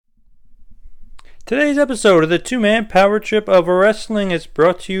Today's episode of the Two-Man Power Trip of Wrestling is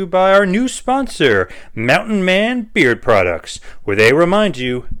brought to you by our new sponsor, Mountain Man Beard Products, where they remind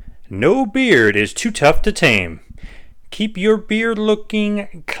you, no beard is too tough to tame. Keep your beard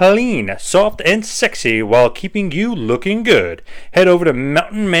looking clean, soft, and sexy while keeping you looking good. Head over to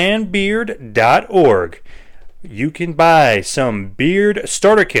mountainmanbeard.org. You can buy some beard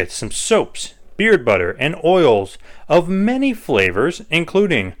starter kits, some soaps, beard butter, and oils of many flavors,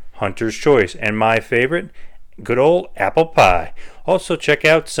 including Hunter's Choice and my favorite, good old apple pie. Also check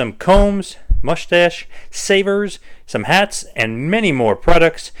out some combs, mustache savers, some hats, and many more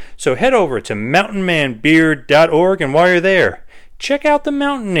products. So head over to mountainmanbeard.org, and while you're there, check out the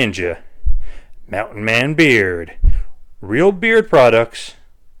Mountain Ninja. Mountain Man Beard. Real beard products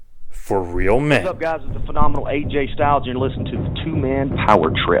for real men. What's up, guys? It's the phenomenal AJ Styles, and you're listening to the Two-Man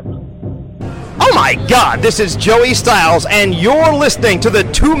Power Trip. Oh my God, this is Joey Styles, and you're listening to the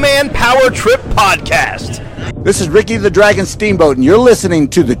Two-Man Power Trip Podcast. This is Ricky the Dragon Steamboat, and you're listening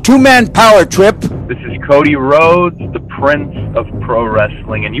to the Two-Man Power Trip. This is Cody Rhodes, the Prince of Pro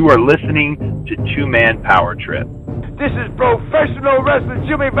Wrestling, and you are listening to Two-Man Power Trip. This is professional wrestler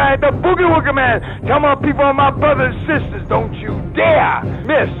Jimmy Van, the Boogie Woogie Man. Tell my people and my brothers and sisters, don't you dare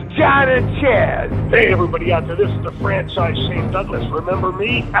miss John and Chaz. Hey, everybody out there, this is the franchise Shane Douglas. Remember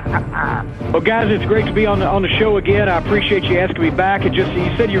me? Well, guys, it's great to be on the show again. I appreciate you asking me back. You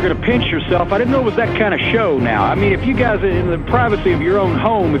said you were going to pinch yourself. I didn't know it was that kind of show now. I mean, if you guys are in the privacy of your own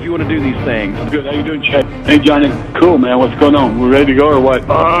home, if you want to do these things. Good. How you doing, Chad? Hey, Johnny. Cool, man. What's going on? We're ready to go or what?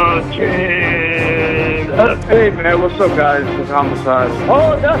 Hey, man, what's up, guys? It's Homicide.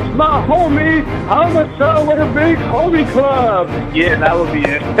 Oh, that's my homie, Homicide with a big homie club. Yeah, that would be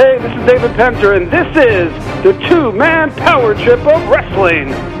it. Hey, this is David Penter, and this is the Two-Man Power Trip of Wrestling.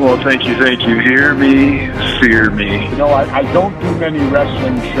 Well, thank you. Hear me, fear me. You know, I don't do many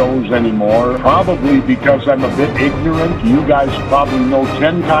wrestling shows anymore, probably because I'm a bit ignorant. You guys probably know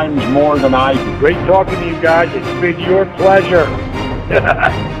 10 times more than I do. Great talking to you guys. It's been your pleasure.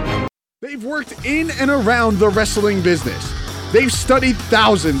 They've worked in and around the wrestling business. They've studied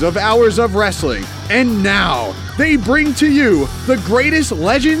thousands of hours of wrestling. And now, they bring to you the greatest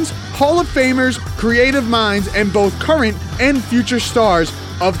legends, Hall of Famers, creative minds, and both current and future stars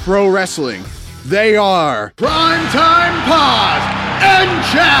of pro wrestling. They are Primetime Paz and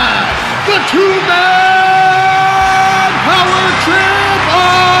Chad, the Two-Man Power Trip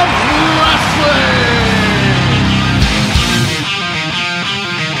of Wrestling!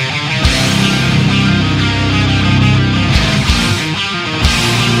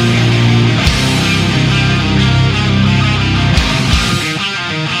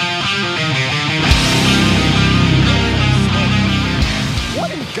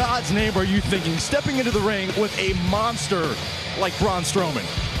 God's name are you thinking stepping into the ring with a monster like Braun Strowman?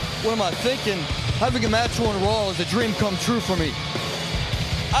 What am I thinking? Having a match on Raw is a dream come true for me.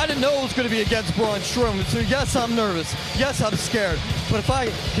 I didn't know it was going to be against Braun Strowman, so yes, I'm nervous. Yes, I'm scared. But if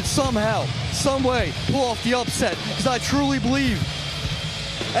I could somehow, some way, pull off the upset, because I truly believe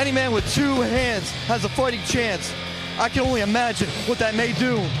any man with two hands has a fighting chance, I can only imagine what that may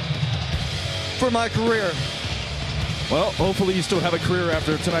do for my career. Well, hopefully you still have a career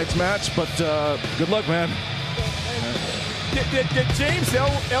after tonight's match, but good luck, man. Did James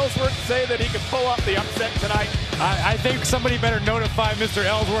Ellsworth say that he could pull off the upset tonight? I think somebody better notify Mr.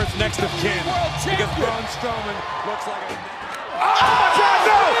 Ellsworth's next of kin. Because Braun Strowman looks like a... Oh, my God,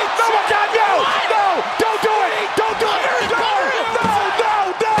 no! No, my God, no! No! Don't do it! Don't do it!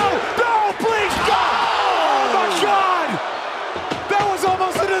 No, please, God! Oh, my God! That was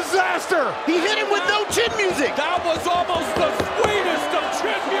almost a disaster! He hit him with no chin music. That was almost the sweetest of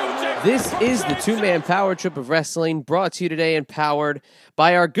chin music! This is the Two-Man Power Trip of Wrestling, brought to you today and powered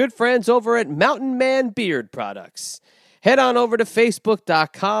by our good friends over at Mountain Man Beard Products. Head on over to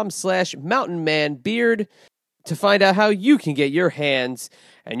facebook.com/mountainmanbeard to find out how you can get your hands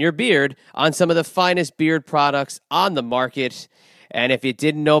and your beard on some of the finest beard products on the market. And if you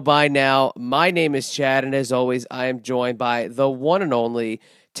didn't know by now, my name is Chad, and as always, I am joined by the one and only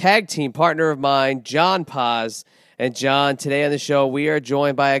tag team partner of mine, John Paz. And John, today on the show, we are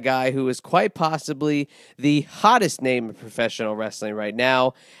joined by a guy who is quite possibly the hottest name in professional wrestling right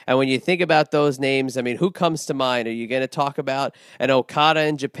now. And when you think about those names, I mean, who comes to mind? Are you going to talk about an Okada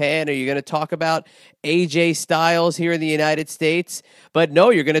in Japan? Are you going to talk about AJ Styles here in the United States? But no,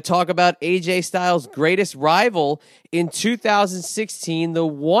 you're going to talk about AJ Styles' greatest rival in 2016, the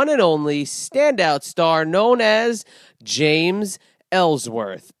one and only standout star known as James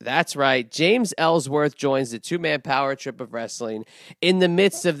Ellsworth. That's right. James Ellsworth joins the two-man power trip of wrestling in the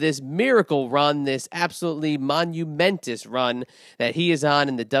midst of this miracle run, this absolutely monumentous run that he is on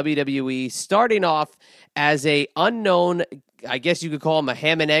in the WWE, starting off as a unknown, I guess you could call him a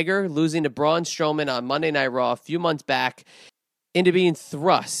ham and egger, losing to Braun Strowman on Monday Night Raw a few months back, into being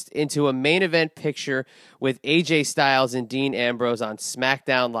thrust into a main event picture with AJ Styles and Dean Ambrose on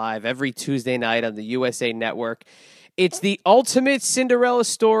SmackDown Live every Tuesday night on the USA Network. It's the ultimate Cinderella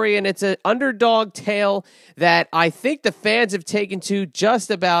story, and it's an underdog tale that I think the fans have taken to just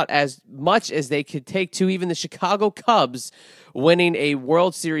about as much as they could take to even the Chicago Cubs winning a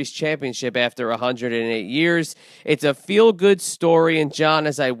World Series championship after 108 years. It's a feel-good story, and John,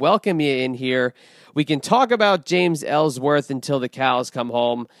 as I welcome you in here, we can talk about James Ellsworth until the cows come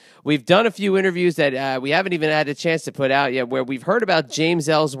home. We've done a few interviews that we haven't even had a chance to put out yet where we've heard about James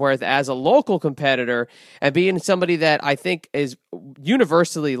Ellsworth as a local competitor and being somebody that I think is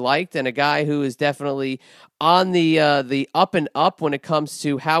universally liked and a guy who is definitely on the up and up when it comes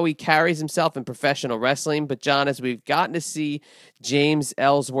to how he carries himself in professional wrestling. But, John, as we've gotten to see James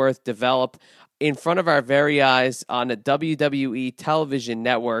Ellsworth develop in front of our very eyes on a WWE television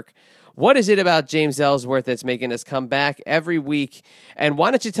network, what is it about James Ellsworth that's making us come back every week? And why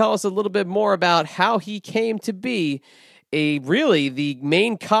don't you tell us a little bit more about how he came to be really the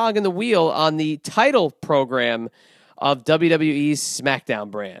main cog in the wheel on the title program of WWE's SmackDown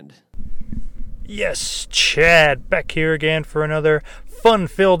brand? Yes, Chad, back here again for another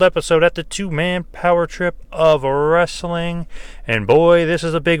fun-filled episode at the two-man power trip of wrestling. And boy, this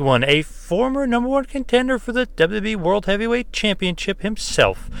is a big one. A former number one contender for the WWE World Heavyweight Championship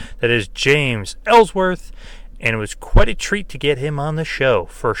himself. That is James Ellsworth. And it was quite a treat to get him on the show,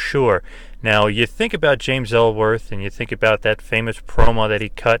 for sure. Now, you think about James Ellsworth, and you think about that famous promo that he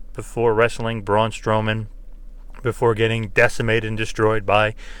cut before wrestling Braun Strowman, before getting decimated and destroyed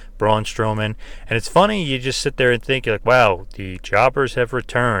by Braun Strowman. And it's funny, you just sit there and think, like, wow, the jobbers have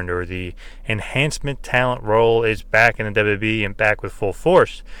returned, or the enhancement talent role is back in the WWE and back with full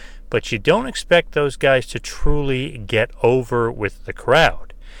force. But you don't expect those guys to truly get over with the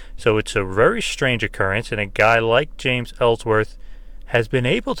crowd. So it's a very strange occurrence, and a guy like James Ellsworth has been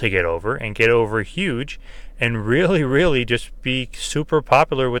able to get over, and get over huge, and really, really just be super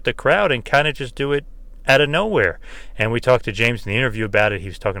popular with the crowd and kind of just do it out of nowhere. And we talked to James in the interview about it. He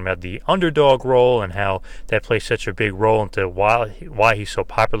was talking about the underdog role and how that plays such a big role into why he's so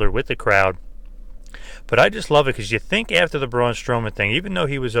popular with the crowd. But I just love it because you think after the Braun Strowman thing, even though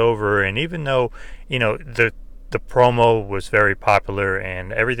he was over, and even though, you know, the promo was very popular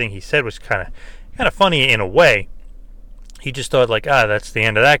and everything he said was kind of funny in a way, he just thought, like, that's the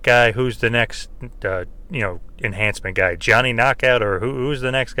end of that guy. Who's the next enhancement guy? Johnny Knockout, or who's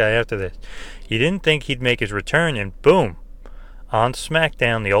the next guy after this? He didn't think he'd make his return, and boom, on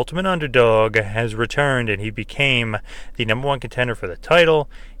SmackDown, the ultimate underdog has returned, and he became the number one contender for the title.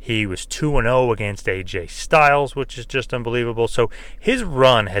 He was 2-0 against AJ Styles, which is just unbelievable. So his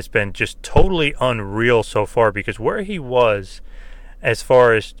run has been just totally unreal so far, because where he was as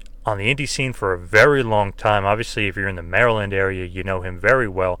far as on the indie scene for a very long time, obviously if you're in the Maryland area, you know him very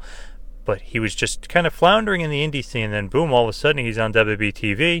well, but he was just kind of floundering in the indie scene, and then boom, all of a sudden he's on WWE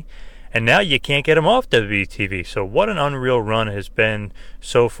TV. And now you can't get him off WWE TV. So what an unreal run has been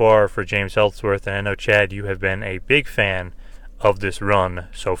so far for James Ellsworth. And I know, Chad, you have been a big fan of this run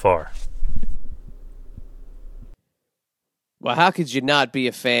so far. Well, how could you not be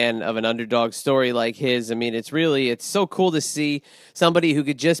a fan of an underdog story like his? I mean, it's so cool to see somebody who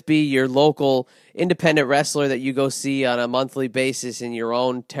could just be your local independent wrestler that you go see on a monthly basis in your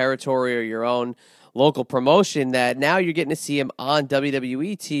own territory or your own local promotion, that now you're getting to see him on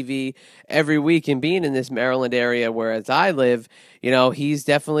WWE TV every week. And being in this Maryland area, whereas I live, you know, he's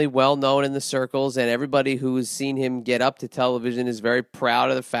definitely well known in the circles, and everybody who's seen him get up to television is very proud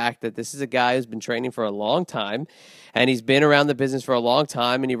of the fact that this is a guy who's been training for a long time, and he's been around the business for a long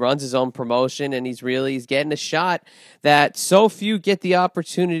time, and he runs his own promotion, and he's getting a shot that so few get the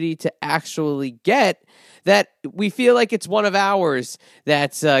opportunity to actually get, that we feel like it's one of ours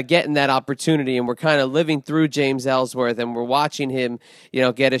that's getting that opportunity, and we're kind of living through James Ellsworth, and we're watching him, you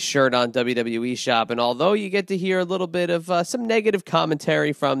know, get a shirt on WWE Shop. And although you get to hear a little bit of some negative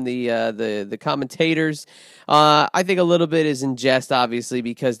commentary from the commentators, I think a little bit is in jest, obviously,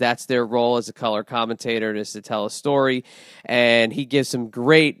 because that's their role as a color commentator, is to tell a story. And he gives some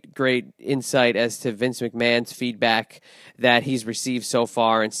great insight as to Vince McMahon's feedback that he's received so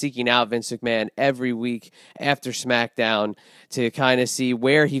far, and seeking out Vince McMahon every week after SmackDown to kind of see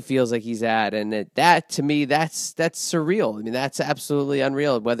where he feels like he's at. And that to me, that's surreal. I mean, that's absolutely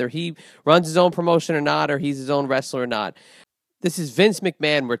unreal, whether he runs his own promotion or not, or he's his own wrestler or not. This is Vince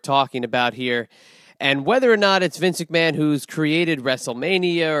McMahon we're talking about here. And whether or not it's Vince McMahon who's created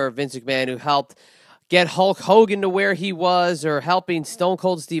WrestleMania or Vince McMahon who helped get Hulk Hogan to where he was or helping Stone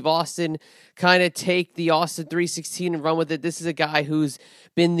Cold Steve Austin kind of take the Austin 316 and run with it, this is a guy who's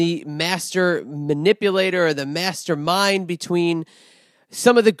been the master manipulator or the mastermind between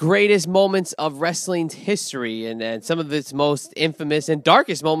some of the greatest moments of wrestling's history and some of its most infamous and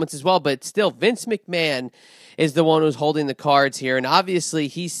darkest moments as well. But still, Vince McMahon is the one who's holding the cards here. And obviously,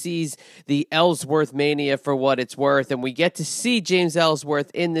 he sees the Ellsworth Mania for what it's worth. And we get to see James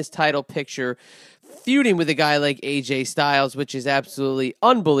Ellsworth in this title picture feuding with a guy like AJ Styles, which is absolutely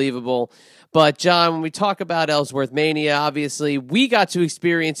unbelievable. But, John, when we talk about Ellsworth Mania, obviously, we got to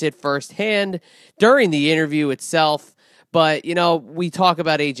experience it firsthand during the interview itself. But, you know, we talk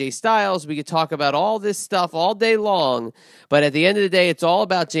about AJ Styles. We could talk about all this stuff all day long. But at the end of the day, it's all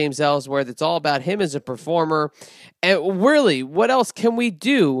about James Ellsworth. It's all about him as a performer. And really, what else can we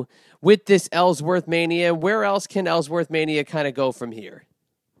do with this Ellsworth Mania? Where else can Ellsworth Mania kind of go from here?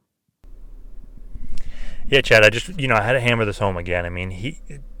 Yeah, Chad, I had to hammer this home again. I mean,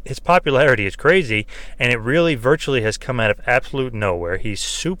 his popularity is crazy, and it really virtually has come out of absolute nowhere. He's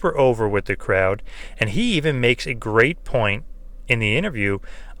super over with the crowd, and he even makes a great point in the interview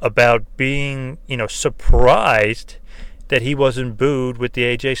about being, surprised that he wasn't booed with the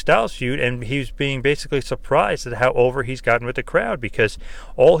AJ Styles feud, and he was being basically surprised at how over he's gotten with the crowd, because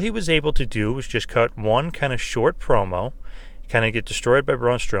all he was able to do was just cut one kind of short promo, kind of get destroyed by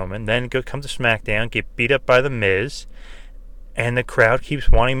Braun Strowman, then come to SmackDown, get beat up by The Miz, and the crowd keeps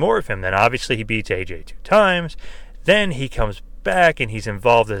wanting more of him. Then obviously he beats AJ 2 times. Then he comes back and he's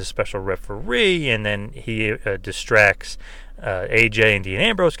involved as a special referee, and then he distracts AJ, and Dean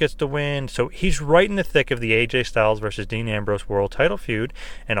Ambrose gets the win. So he's right in the thick of the AJ Styles versus Dean Ambrose world title feud,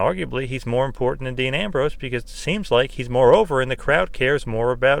 and arguably he's more important than Dean Ambrose because it seems like he's more over and the crowd cares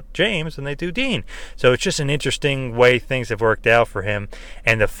more about James than they do Dean. So it's just an interesting way things have worked out for him.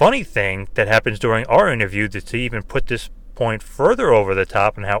 And the funny thing that happens during our interview to even put this point further over the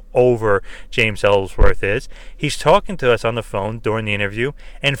top and how over James Ellsworth is, he's talking to us on the phone during the interview,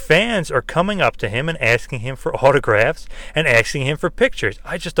 and fans are coming up to him and asking him for autographs and asking him for pictures.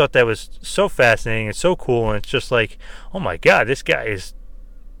 I just thought that was so fascinating and so cool, and it's just like, oh my God, this guy is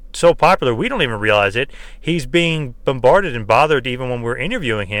so popular we don't even realize it. He's being bombarded and bothered even when we're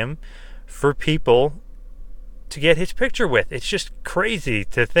interviewing him for people to get his picture with. It's just crazy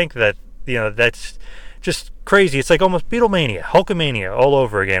to think that, that's just crazy. It's like almost Beatlemania, Hulkamania all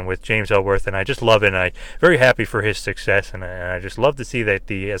over again with James Ellsworth, and I just love it, and I'm very happy for his success, and I just love to see that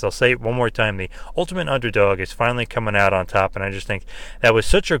as I'll say it one more time, the ultimate underdog is finally coming out on top, and I just think that was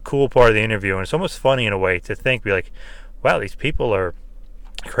such a cool part of the interview, and it's almost funny in a way to think, be like, wow, these people are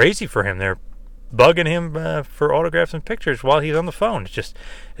crazy for him. They're bugging him for autographs and pictures while he's on the phone. It's just,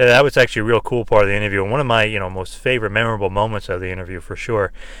 that was actually a real cool part of the interview, and one of my most favorite memorable moments of the interview for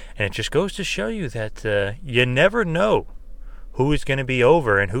sure. And it just goes to show you that you never know who is going to be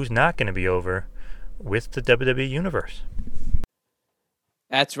over and who's not going to be over with the WWE Universe.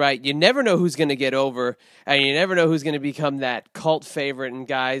 That's right. You never know who's going to get over, and you never know who's going to become that cult favorite, and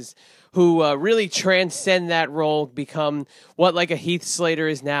guys who really transcend that role, become what like a Heath Slater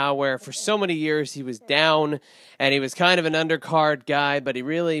is now, where for so many years he was down and he was kind of an undercard guy, but he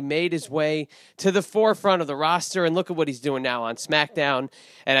really made his way to the forefront of the roster, and look at what he's doing now on SmackDown.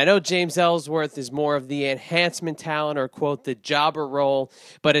 And I know James Ellsworth is more of the enhancement talent, or quote, the jobber role,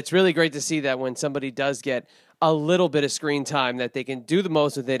 but it's really great to see that when somebody does get a little bit of screen time, that they can do the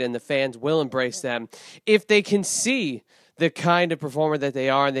most with it, and the fans will embrace them if they can see the kind of performer that they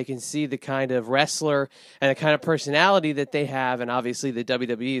are, and they can see the kind of wrestler and the kind of personality that they have. And obviously the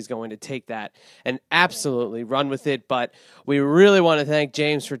WWE is going to take that and absolutely run with it. But we really want to thank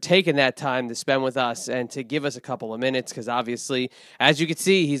James for taking that time to spend with us and to give us a couple of minutes, because obviously, as you can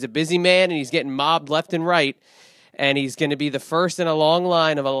see, he's a busy man and he's getting mobbed left and right. And he's going to be the first in a long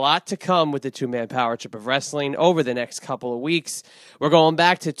line of a lot to come with the two-man power trip of wrestling over the next couple of weeks. We're going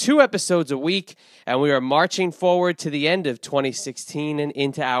back to 2 episodes a week, and we are marching forward to the end of 2016 and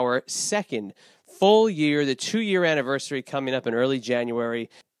into our second full year, the 2-year anniversary coming up in early January.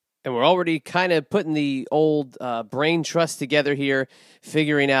 And we're already kind of putting the old brain trust together here,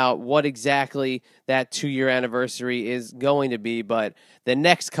 figuring out what exactly that 2-year anniversary is going to be. But the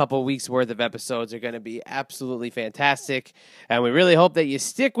next couple weeks worth of episodes are going to be absolutely fantastic. And we really hope that you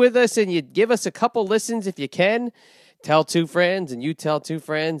stick with us and you give us a couple listens if you can. Tell 2 friends and you tell 2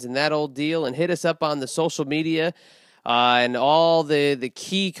 friends and that old deal. And hit us up on the social media. and all the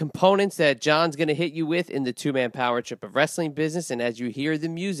key components that John's going to hit you with in the two-man power trip of wrestling business. And as you hear the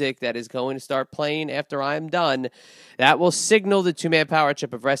music that is going to start playing after I'm done, that will signal the two-man power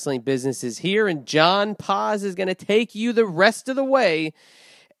trip of wrestling business is here. And John Paz is going to take you the rest of the way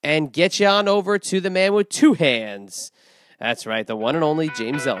and get you on over to the man with two hands. That's right, the one and only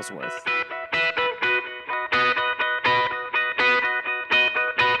James Ellsworth.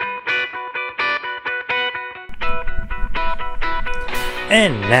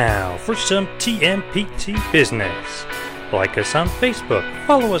 And now for some TMPT business. Like us on Facebook,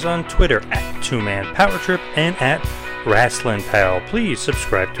 follow us on Twitter at Two Man Power Trip and at Wrestling Pal. Please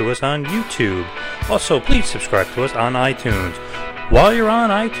subscribe to us on YouTube. Also, please subscribe to us on iTunes. While you're on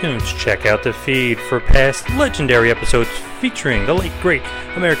iTunes, check out the feed for past legendary episodes featuring the late great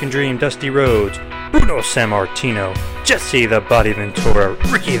American Dream Dusty Rhodes, Bruno Sammartino, Jesse the Body Ventura,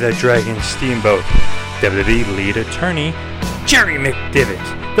 Ricky the Dragon Steamboat, WWE lead attorney Jerry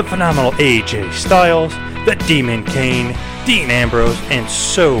McDivitt, the phenomenal AJ Styles, the Demon Kane, Dean Ambrose, and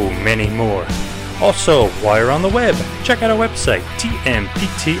so many more. Also, while you're on the web, check out our website,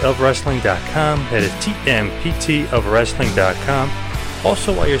 tmptofwrestling.com. That is tmptofwrestling.com.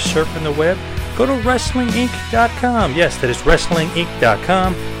 Also, while you're surfing the web, go to wrestlinginc.com. Yes, that is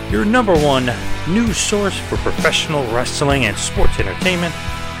wrestlinginc.com, your number one news source for professional wrestling and sports entertainment.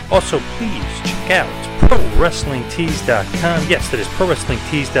 Also, please check out ProWrestlingTees.com. Yes, that is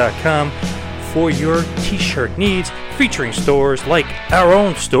ProWrestlingTees.com for your t-shirt needs, featuring stores like our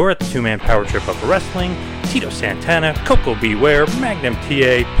own store at the Two-Man Power Trip of Wrestling, Tito Santana, Coco Beware, Magnum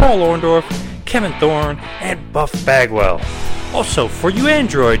TA, Paul Orndorff, Kevin Thorne, and Buff Bagwell. Also, for you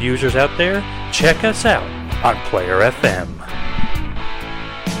Android users out there, check us out on Player FM.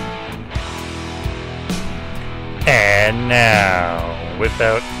 And now,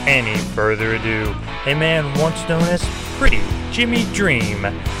 without any further ado, a man once known as Pretty Jimmy Dream,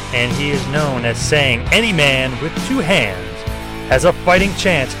 and he is known as saying any man with two hands has a fighting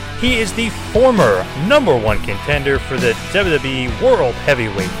chance. He is the former #1 contender for the WWE World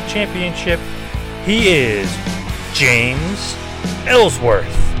Heavyweight Championship. He is James Ellsworth.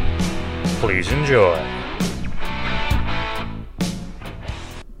 Please enjoy.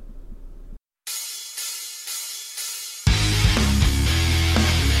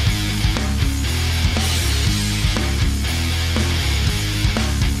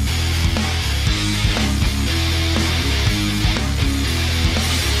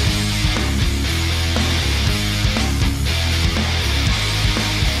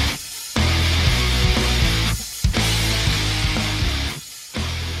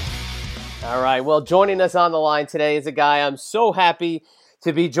 Well, joining us on the line today is a guy I'm so happy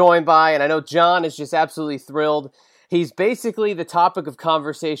to be joined by, and I know John is just absolutely thrilled. He's basically the topic of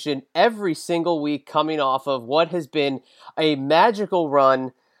conversation every single week, coming off of what has been a magical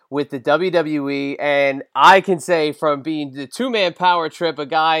run with the WWE, and I can say from being the two-man power trip, a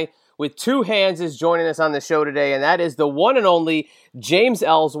guy with two hands is joining us on the show today, and that is the one and only James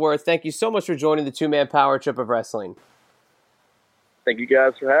Ellsworth. Thank you so much for joining the two-man power trip of wrestling. Thank you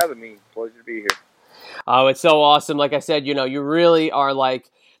guys for having me. Pleasure to be here. Oh, it's so awesome. Like I said, you know, you really are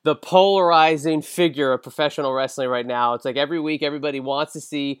like the polarizing figure of professional wrestling right now. It's like every week everybody wants to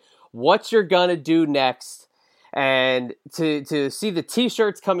see what you're going to do next. And to see the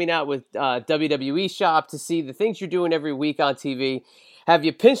T-shirts coming out with WWE Shop, to see the things you're doing every week on TV. Have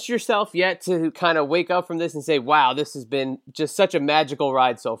you pinched yourself yet to kind of wake up from this and say, wow, this has been just such a magical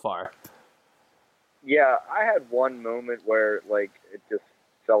ride so far? Yeah, I had one moment where, like, it just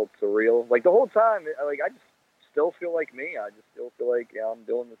felt surreal. Like, the whole time, like, I just still feel like me. I just still feel like I'm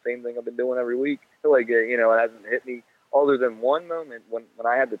doing the same thing I've been doing every week. I feel like, you know, it hasn't hit me other than one moment when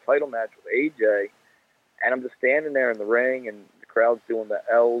I had the title match with AJ, and I'm just standing there in the ring, and the crowd's doing the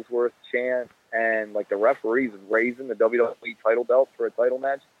Ellsworth chant, and, like, the referee's raising the WWE title belt for a title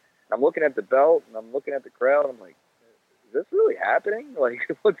match. And I'm looking at the belt, and I'm looking at the crowd, I'm like, is this really happening? Like,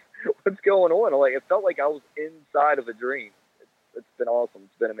 what's going on? Like, it felt like I was inside of a dream. It's been awesome.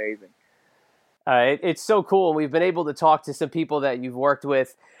 It's been amazing. It's so cool, and we've been able to talk to some people that you've worked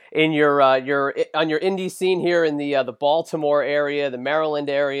with in your on your indie scene here in the Baltimore area, the Maryland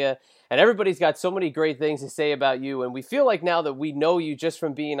area, and everybody's got so many great things to say about you. And we feel like now that we know you just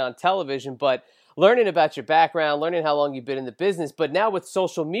from being on television, but learning about your background, learning how long you've been in the business, but now with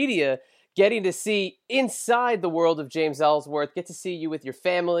social media, getting to see inside the world of James Ellsworth, get to see you with your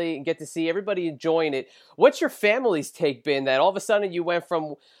family and get to see everybody enjoying it. What's your family's take been that all of a sudden you went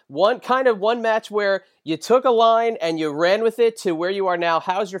from one match where you took a line and you ran with it to where you are now?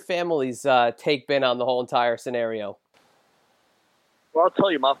 How's your family's take been on the whole entire scenario? Well, I'll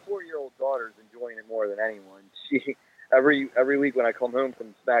tell you, my 4-year-old daughter's enjoying it more than anyone. every week when I come home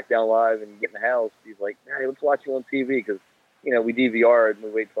from SmackDown Live and get in the house, he's like, "Hey, let's watch it on TV," because we DVR it and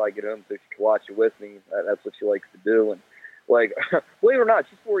we wait till I get home so she can watch it with me. That's what she likes to do. And like, believe it or not,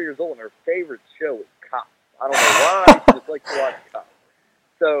 she's 4 years old and her favorite show is Cops. I don't know why, she just likes to watch Cops.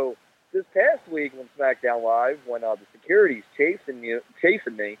 So this past week on SmackDown Live, when the security's chasing me,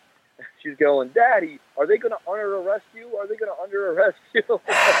 she's going, "Daddy, are they going to under arrest you? Are they going to under arrest you?"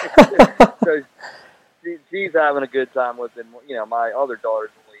 So she's having a good time with it. My other daughter's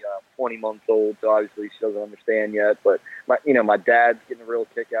only 20 months old, so obviously she doesn't understand yet. But my dad's getting a real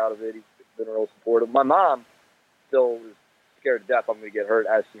kick out of it. He's been real supportive. My mom still is scared to death I'm going to get hurt,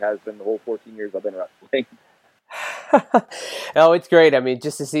 as she has been the whole 14 years I've been wrestling. Oh, it's great. I mean,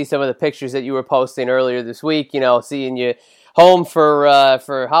 just to see some of the pictures that you were posting earlier this week, seeing you home for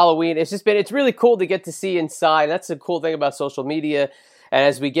Halloween. It's really cool to get to see inside. That's the cool thing about social media. And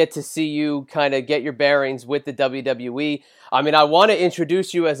as we get to see you kind of get your bearings with the WWE, I mean, I want to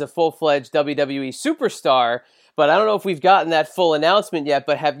introduce you as a full-fledged WWE superstar, but I don't know if we've gotten that full announcement yet.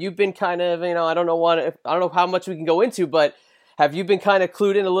 But have you been kind of, I don't know how much we can go into, but have you been kind of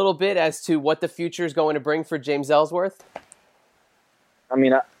clued in a little bit as to what the future is going to bring for James Ellsworth? I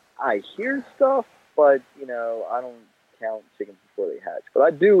mean, I hear stuff, but, I don't count chickens before they hatch. But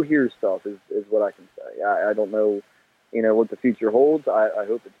I do hear stuff is what I can say. I don't know, what the future holds. I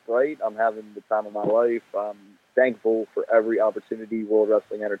hope it's bright. I'm having the time of my life. I'm thankful for every opportunity World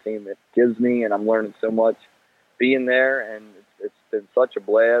Wrestling Entertainment gives me, and I'm learning so much being there, and it's been such a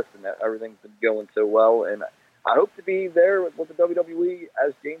blast, and everything's been going so well. And I hope to be there with the WWE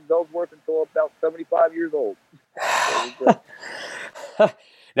as James Ellsworth until about 75 years old.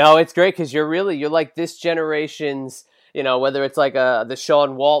 No, it's great because you're like this generation's, whether it's like the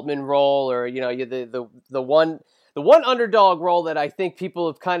Sean Waltman role or you're the one underdog role that I think people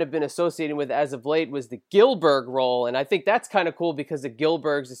have kind of been associating with as of late was the Gillberg role, and I think that's kind of cool because of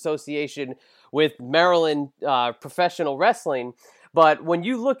Gillberg's association with Maryland professional wrestling. But when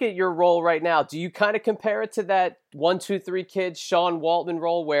you look at your role right now, do you kind of compare it to that 1, 2, 3 Kids Sean Waltman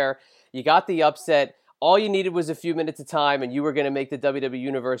role where you got the upset, all you needed was a few minutes of time, and you were going to make the WWE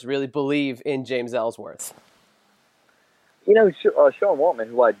Universe really believe in James Ellsworth? Sean Waltman,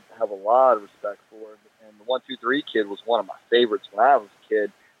 who I have a lot of respect for, and the 1, 2, 3 Kid was one of my favorites when I was a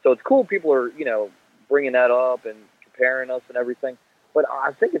kid. So it's cool people are, bringing that up and comparing us and everything. But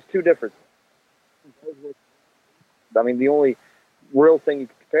I think it's two different. I mean, the only real thing you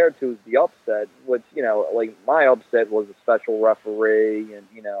can compare it to is the upset, which, like my upset was a special referee and,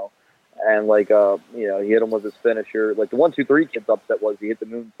 and like, he hit him with his finisher. Like the 1, 2, 3 Kid's upset was he hit the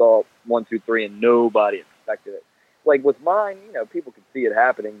moonsault 1, 2, 3 and nobody expected it. Like with mine, people could see it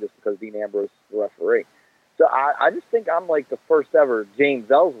happening just because Dean Ambrose is the referee. So I just think I'm like the first ever James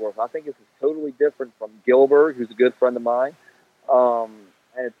Ellsworth. I think this is totally different from Gillberg, who's a good friend of mine.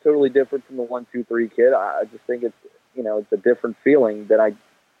 And it's totally different from the 1, 2, 3 Kid. I just think it's, it's a different feeling that I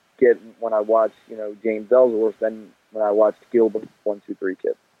get when I watch, James Ellsworth than when I watched Gillberg 1, 2, 3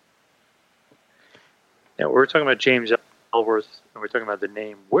 Kid. Now, we're talking about James Ellsworth, and we're talking about the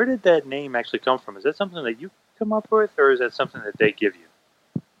name. Where did that name actually come from? Is that something that you come up with, or is that something that they give you?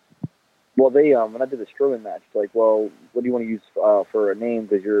 Well, they when I did the Strowman match, like, well, what do you want to use for a name?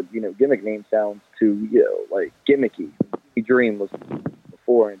 Because your gimmick name sounds too like gimmicky. Dream was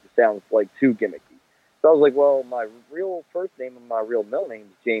before, and it just sounds like too gimmicky. So I was like, well, my real first name and my real middle name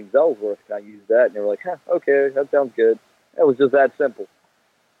is James Ellsworth. Can I use that? And they were like, okay, that sounds good. It was just that simple.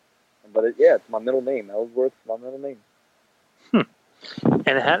 But it's my middle name. Ellsworth's my middle name.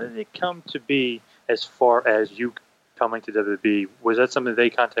 And how did it come to be as far as you coming to WWE? Was that something they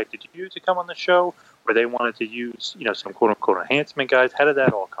contacted you to come on the show, or they wanted to use, some quote-unquote enhancement guys? How did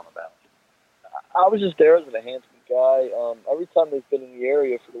that all come about? I was just there as an enhancement guy. Every time they've been in the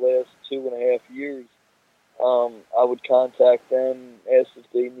area for the last 2.5 years, I would contact them, ask if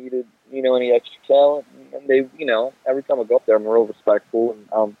they needed, any extra talent. And they, every time I go up there, I'm real respectful and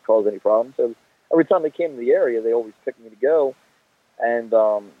I don't cause any problems. So every time they came to the area, they always picked me to go. And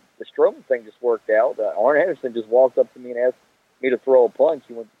the Strowman thing just worked out. Arn Anderson just walked up to me and asked me to throw a punch.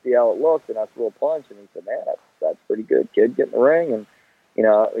 He went to see how it looked, and I threw a punch. And he said, man, that's pretty good, kid. Get in the ring. And,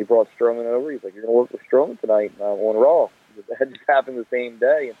 he brought Strowman over. He's like, you're going to work with Strowman tonight on Raw. That just happened the same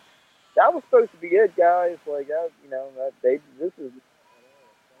day. And that was supposed to be it, guys. Like, this is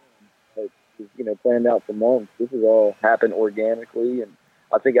planned out for months. This has all happened organically. And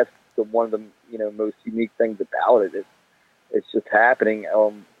I think that's one of the, most unique things about it. It's just happening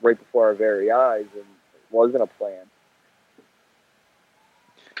right before our very eyes, and it wasn't a plan.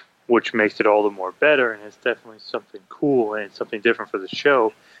 Which makes it all the more better, and it's definitely something cool and it's something different for the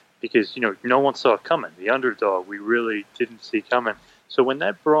show. because, no one saw it coming. The underdog, we really didn't see coming. So when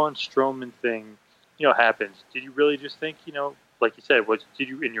that Braun Strowman thing, happens, did you really just think, like you said, did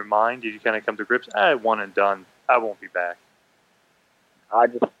you, in your mind, did you kind of come to grips, one and done, I won't be back? I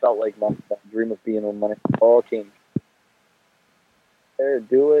just felt like my dream of being on Money all came there,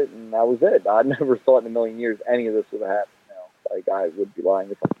 do it, and that was it. I never thought in a million years any of this would have happened. Like, I would be lying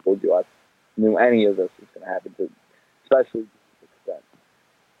if I told you I knew any of this was going to happen, especially to this extent.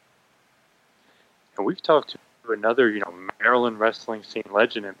 And we've talked to another, Maryland wrestling scene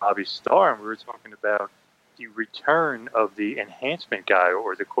legend in Bobby Starr, and we were talking about the return of the enhancement guy,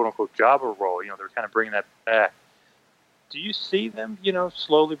 or the quote-unquote jobber role. They're kind of bringing that back. Do you see them,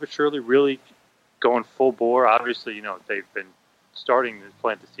 slowly but surely really going full bore? Obviously, they've been starting to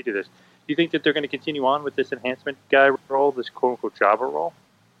plant the seed of this. Do you think that they're going to continue on with this enhancement guy role, this quote-unquote jobber role?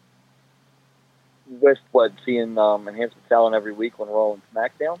 With seeing enhancement talent every week on Raw and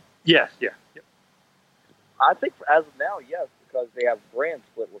SmackDown? Yes, yeah. Yep. I think as of now, yes, because they have brand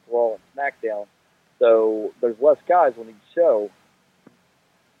split with Raw and SmackDown. So there's less guys on each show.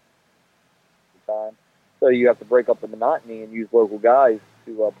 So you have to break up the monotony and use local guys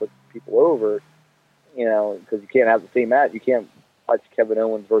to put people over, because you can't have the same match. You can't watch Kevin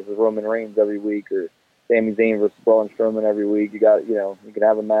Owens versus Roman Reigns every week, or Sami Zayn versus Braun Strowman every week. You got, you can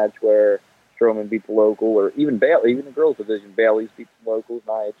have a match where Strowman beats a local, or even Bayley, even the girls division, Bayley's beats some locals,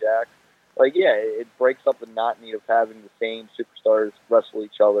 Nia Jax. Like, yeah, it breaks up the monotony of having the same superstars wrestle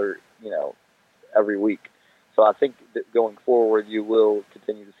each other, every week. So I think that going forward, you will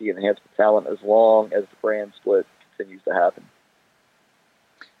continue to see enhancement talent as long as the brand split continues to happen.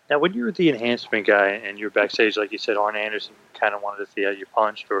 Now, when you're the enhancement guy and you're backstage, like you said, Arn Anderson kind of wanted to see how you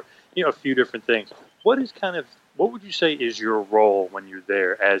punched, or a few different things. What would you say is your role when you're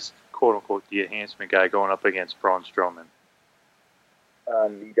there as quote unquote the enhancement guy going up against Braun Strowman?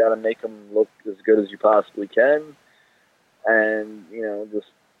 You got to make him look as good as you possibly can, and just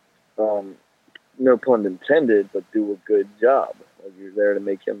no pun intended, but do a good job. Like, you're there to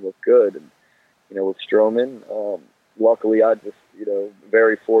make him look good, and with Strowman, luckily I just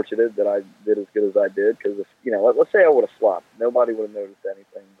very fortunate that I did as good as I did, because if let's say I would have flopped, nobody would have noticed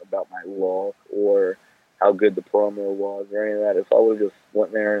anything about my look or how good the promo was or any of that. If I would have just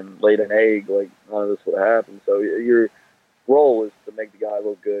went there and laid an egg, like, none of this would have happened. So your role is to make the guy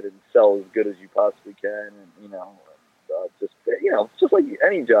look good and sell as good as you possibly can, and just like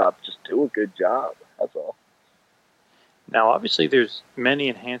any job, just do a good job. That's all. Now, obviously, there's many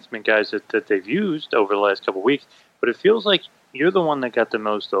enhancement guys that they've used over the last couple of weeks, but it feels like you're the one that got the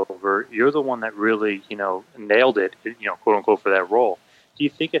most over. You're the one that really, nailed it, quote unquote, for that role. Do you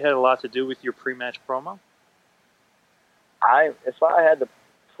think it had a lot to do with your pre-match promo? If I had to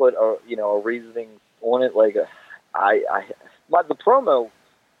put a reasoning on it, like the promo,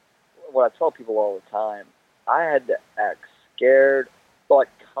 what I tell people all the time, I had to act scared but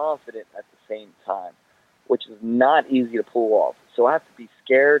confident at the same time, which is not easy to pull off. So I have to be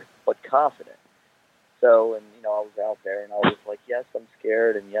scared but confident. So, and I was out there and I was like, yes, I'm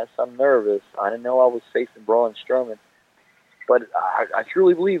scared, and yes, I'm nervous. I didn't know I was facing Braun Strowman, but I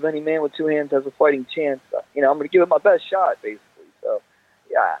truly believe any man with two hands has a fighting chance. I'm going to give it my best shot, basically. So,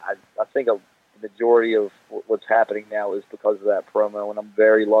 yeah, I think a majority of what's happening now is because of that promo, and I'm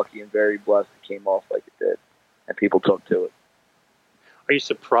very lucky and very blessed it came off like it did, and people took to it. Are you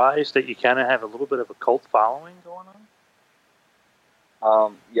surprised that you kind of have a little bit of a cult following going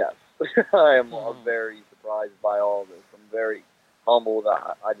on? Yes. I am very surprised by all this. I'm very humbled.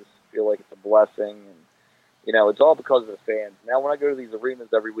 I just feel like it's a blessing, and it's all because of the fans. Now, when I go to these arenas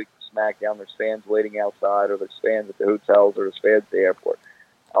every week for SmackDown, there's fans waiting outside, or there's fans at the hotels, or there's fans at the airport.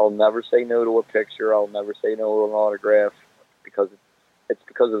 I'll never say no to a picture. I'll never say no to an autograph, because it's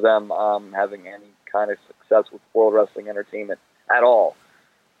because of them having any kind of success with World Wrestling Entertainment at all.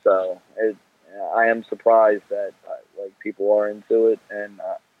 So I am surprised that people are into it, and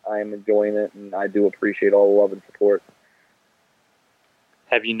I am enjoying it, and I do appreciate all the love and support.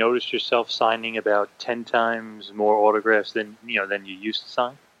 Have you noticed yourself signing about 10 times more autographs than you used to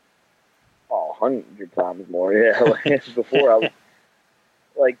sign? 100 times more, yeah. Before I was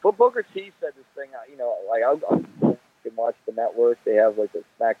but Booker T said this thing, I can watch the network. They have the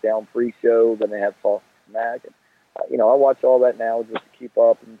SmackDown pre-show, then they have Talk Smack, and I watch all that now just to keep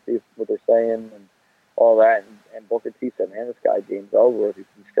up and see what they're saying and all that. And Booker T said, man, this guy James Ellsworth, he's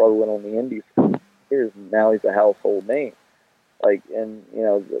been struggling on the indies for years, and now he's a household name.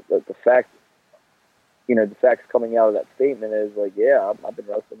 The fact, the facts coming out of that statement is yeah, I've been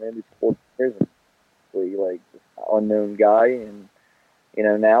wrestling the indies for 14 years, and just an unknown guy, and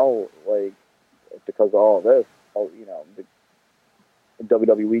now because of all of this,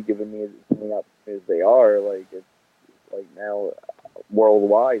 WWE giving me as they are, like it's like now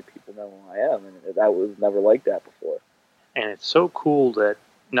worldwide people know who I am, and that was never like that before. And it's so cool that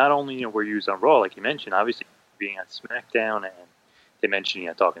not only we're used on Raw, like you mentioned, obviously being on SmackDown, and they mentioned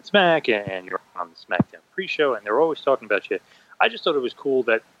Talking Smack, and you're on the SmackDown pre-show, and they're always talking about you. I just thought it was cool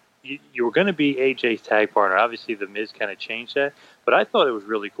that you were going to be AJ's tag partner. Obviously, The Miz kind of changed that, but I thought it was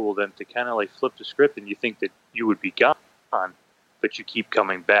really cool them to kind of like flip the script, and you think that you would be gone, but you keep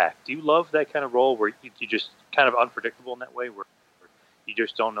coming back. Do you love that kind of role where you just kind of unpredictable in that way, where you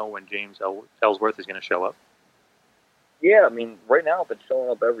just don't know when James Ellsworth is going to show up? Yeah, I mean, right now I've been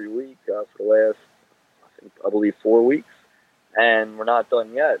showing up every week for the last, I believe, 4 weeks, and we're not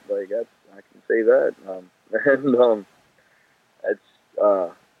done yet. Like I can say that, and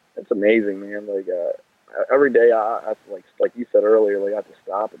it's amazing, man. Like every day I like you said earlier, like I have to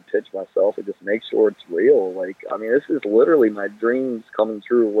stop and pitch myself and just make sure it's real. Like I mean, this is literally my dreams coming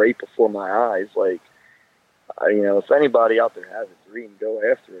true right before my eyes. Like if anybody out there has a dream, go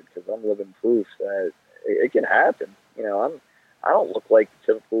after it, because I'm living proof that it can happen. I don't look like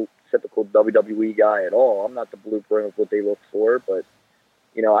the typical WWE guy at all. I'm not the blueprint of what they look for, but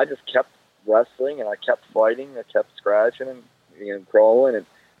I just kept wrestling and I kept fighting. I kept scratching and crawling. And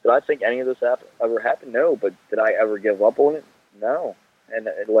did I think any of this ever happened? No. But did I ever give up on it? No. And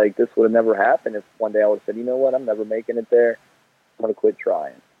like this would have never happened if one day I would have said, you know what, I'm never making it there. I'm gonna quit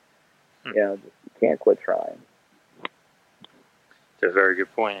trying. You can't quit trying. It's a very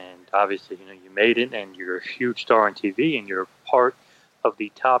good point, and obviously, you made it, and you're a huge star on TV, and you're part of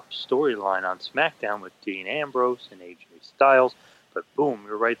the top storyline on SmackDown with Dean Ambrose and AJ Styles. But boom,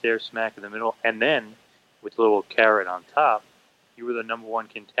 you're right there, smack in the middle, and then with a little carrot on top, you were the number one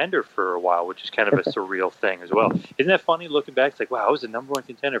contender for a while, which is kind of a surreal thing as well. Isn't that funny looking back? It's like, wow, I was the number one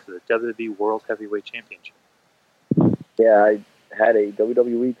contender for the WWE World Heavyweight Championship. Yeah, I had a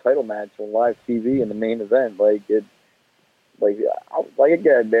WWE title match on live TV in the main event.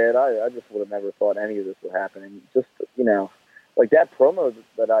 Again, man, I just would have never thought any of this would happen. And just, like that promo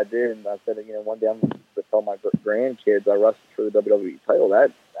that I did, and I said, one day I'm going to tell my grandkids I wrestled for the WWE title.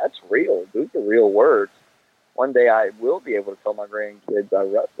 That's real. Those are real words. One day I will be able to tell my grandkids I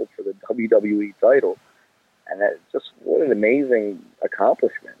wrestled for the WWE title. And that's just what an amazing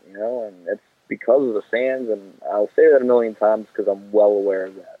accomplishment, and it's because of the fans. And I'll say that a million times because I'm well aware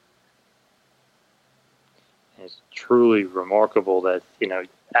of that. It's truly remarkable that,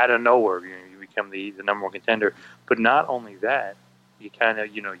 out of nowhere, you become the number one contender. But not only that, you kind of,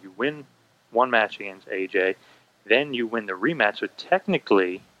 you win one match against AJ, then you win the rematch. So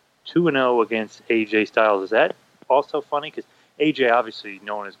technically, 2-0 against AJ Styles. Is that also funny? Because AJ, obviously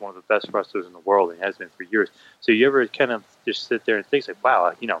known as one of the best wrestlers in the world, and has been for years. So you ever kind of just sit there and think, like,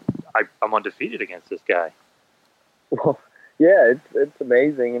 wow, I'm undefeated against this guy? Well, yeah, it's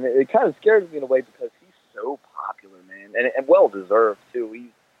amazing. And it kind of scares me in a way because he's so popular, man, and well deserved too.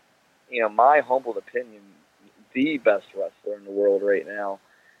 He's, my humble opinion, the best wrestler in the world right now,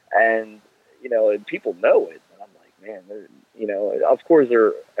 and and people know it. And I'm like, man, of course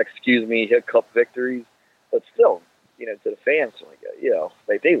they're, excuse me, hiccup victories, but still, to the fans,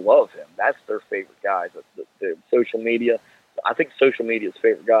 like, they love him. That's their favorite guy. The social media, I think social media's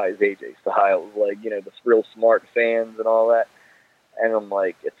favorite guy is AJ Styles. Like, the real smart fans and all that. And I'm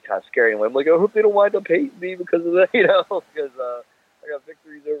like, it's kind of scary. And I'm like, I hope they don't wind up hating me because of that, because I got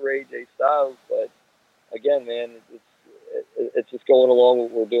victories over AJ Styles. But again, man, it's just going along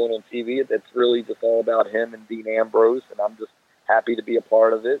with what we're doing on TV. It's really just all about him and Dean Ambrose, and I'm just happy to be a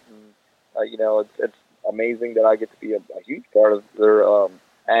part of it. And it's amazing that I get to be a huge part of their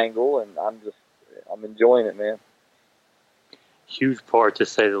angle, and I'm enjoying it, man. Huge part, to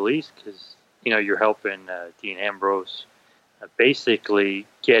say the least, because you're helping Dean Ambrose basically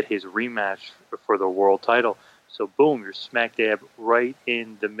get his rematch for the world title. So boom, you're smack dab right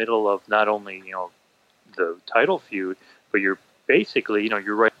in the middle of not only the title feud, but you're basically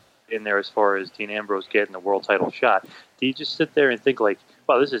you're right in there as far as Dean Ambrose getting the world title shot. Do you just sit there and think like,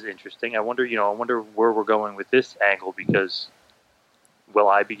 wow, this is interesting? I wonder where we're going with this angle, because will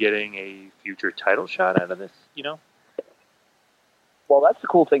I be getting a future title shot out of this? Well, that's the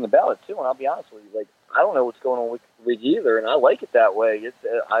cool thing about it too. And I'll be honest with you, like, I don't know what's going on with either, and I like it that way. It's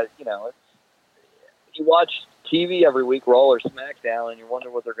you watch TV every week, Raw or SmackDown, and you wonder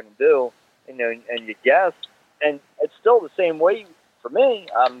what they're going to do, and you guess, and it's still the same way for me.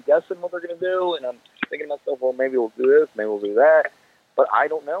 I'm guessing what they're going to do, and I'm thinking to myself, well, maybe we'll do this, maybe we'll do that, but I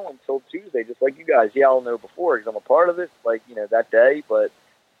don't know until Tuesday, just like you guys. Yeah, I'll know before because I'm a part of it, like, that day, but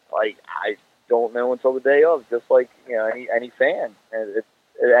like I don't know until the day of, just like any fan,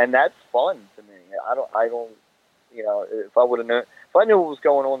 and that's fun to me. I don't if I would have known, if I knew what was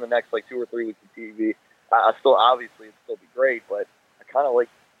going on the next like 2 or 3 weeks of TV, I still obviously it'd still be great, but I kind of like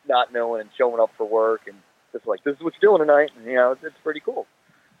not knowing and showing up for work and just like, this is what you're doing tonight, and it's pretty cool.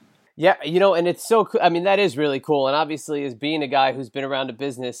 Yeah, and it's so cool. I mean, that is really cool. And obviously, as being a guy who's been around the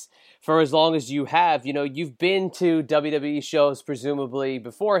business for as long as you have, you've been to WWE shows presumably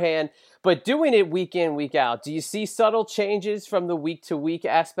beforehand, but doing it week in, week out, do you see subtle changes from the week-to-week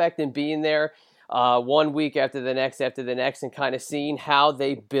aspect and being there 1 week after the next, and kind of seeing how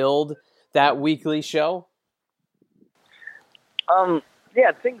they build that weekly show?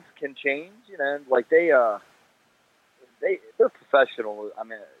 Yeah, things can change, like they're professional. I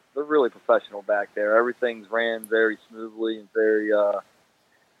mean, they're really professional back there. Everything's ran very smoothly and very, hold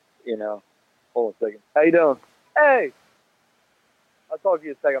on a second. How you doing? Hey! I'll talk to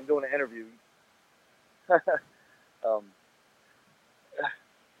you in a second. I'm doing an interview.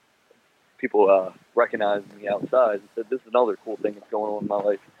 People recognized me outside and said, this is another cool thing that's going on in my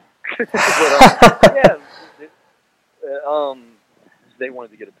life. But, they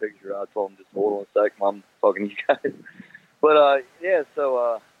wanted to get a picture. I told them just hold on a sec. I'm talking to you guys. But,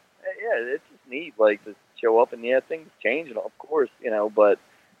 it's just neat, like, to show up and, things change, and of course, but,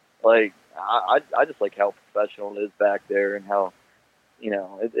 like, I just like how professional it is back there and how,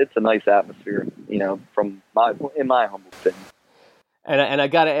 it's a nice atmosphere, in my humble opinion. And I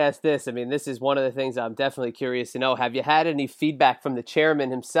got to ask this. I mean, this is one of the things I'm definitely curious to know. Have you had any feedback from the chairman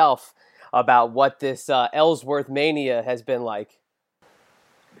himself about what this Ellsworth Mania has been like?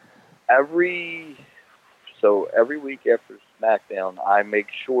 Every week after SmackDown, I make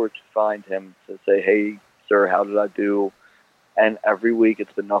sure to find him to say, hey, sir, how did I do? And every week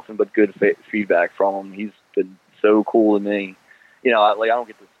it's been nothing but good feedback from him. He's been so cool to me. I don't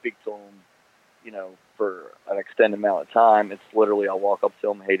get to speak to him, for an extended amount of time. It's literally I'll walk up to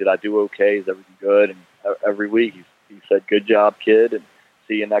him, hey, did I do okay? Is everything good? And every week he said, good job, kid, and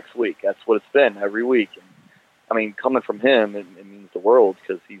see you next week. That's what it's been every week. And, I mean, coming from him, it means the world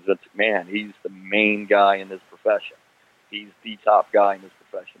because he's Vince McMahon. He's the main guy in this profession. He's the top guy in this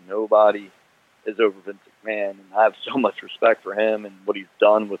profession. Nobody is over Vince McMahon, and I have so much respect for him and what he's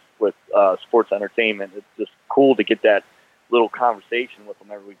done with sports entertainment. It's just cool to get that little conversation with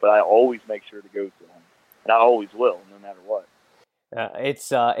him every week, but I always make sure to go to him, and I always will, no matter what.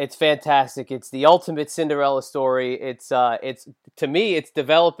 It's fantastic. It's the ultimate Cinderella story. It's to me, it's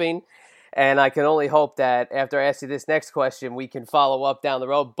developing. And I can only hope that after I ask you this next question, we can follow up down the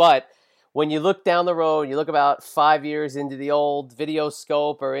road. But when you look down the road, you look about 5 years into the old video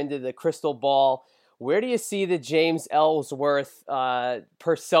scope or into the crystal ball, where do you see the James Ellsworth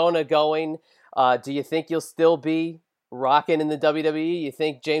persona going? Do you think you'll still be rocking in the WWE? You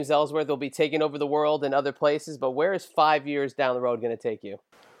think James Ellsworth will be taking over the world in other places? But where is 5 years down the road going to take you?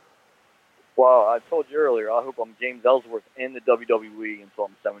 Well, I told you earlier, I hope I'm James Ellsworth in the WWE until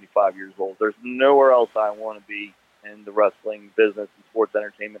I'm 75 years old. There's nowhere else I want to be in the wrestling business and sports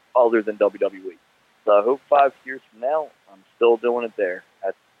entertainment other than WWE. So I hope 5 years from now, I'm still doing it there.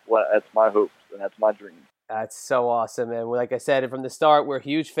 That's my hopes, and that's my dream. That's so awesome. And like I said from the start, we're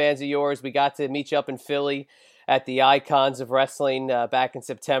huge fans of yours. We got to meet you up in Philly at the Icons of Wrestling back in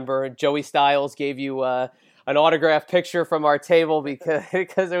September. Joey Styles gave you an autographed picture from our table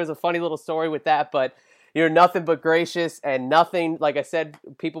because there was a funny little story with that, but you're nothing but gracious and nothing, like I said,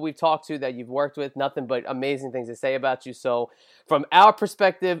 people we've talked to that you've worked with, nothing but amazing things to say about you. So from our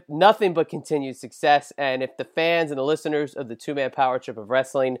perspective, nothing but continued success. And if the fans and the listeners of the Two-Man Power Trip of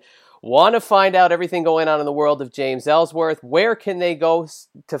Wrestling want to find out everything going on in the world of James Ellsworth, where can they go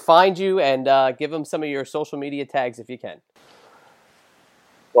to find you? And give them some of your social media tags if you can.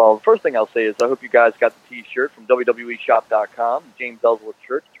 Well, the first thing I'll say is I hope you guys got the T-shirt from WWEshop.com, James Ellsworth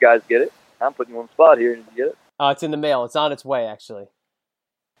shirt. Did you guys get it? I'm putting you on the spot here. Did you get it? It's in the mail. It's on its way, actually.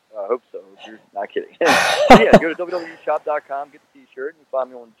 I hope so. You're not kidding. Yeah, go to WWEshop.com, get the T-shirt, and you find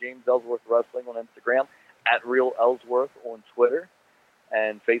me on James Ellsworth Wrestling on Instagram, at Real Ellsworth on Twitter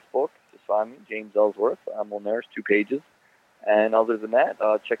and Facebook. Just find me, James Ellsworth. I'm on there. It's 2 pages. And other than that,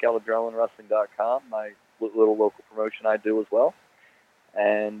 check out AdrenalineWrestling.com, my little local promotion I do as well.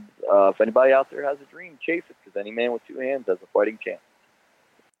 And if anybody out there has a dream, chase it, because any man with 2 hands has a fighting chance.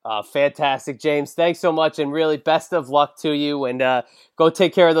 Fantastic, James. Thanks so much, and really best of luck to you. And go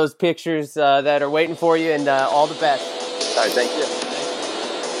take care of those pictures that are waiting for you, and all the best. All right, thank you.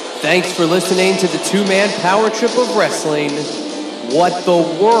 Thanks for listening to the Two-Man Power Trip of Wrestling. What the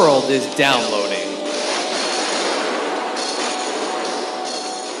world is downloading.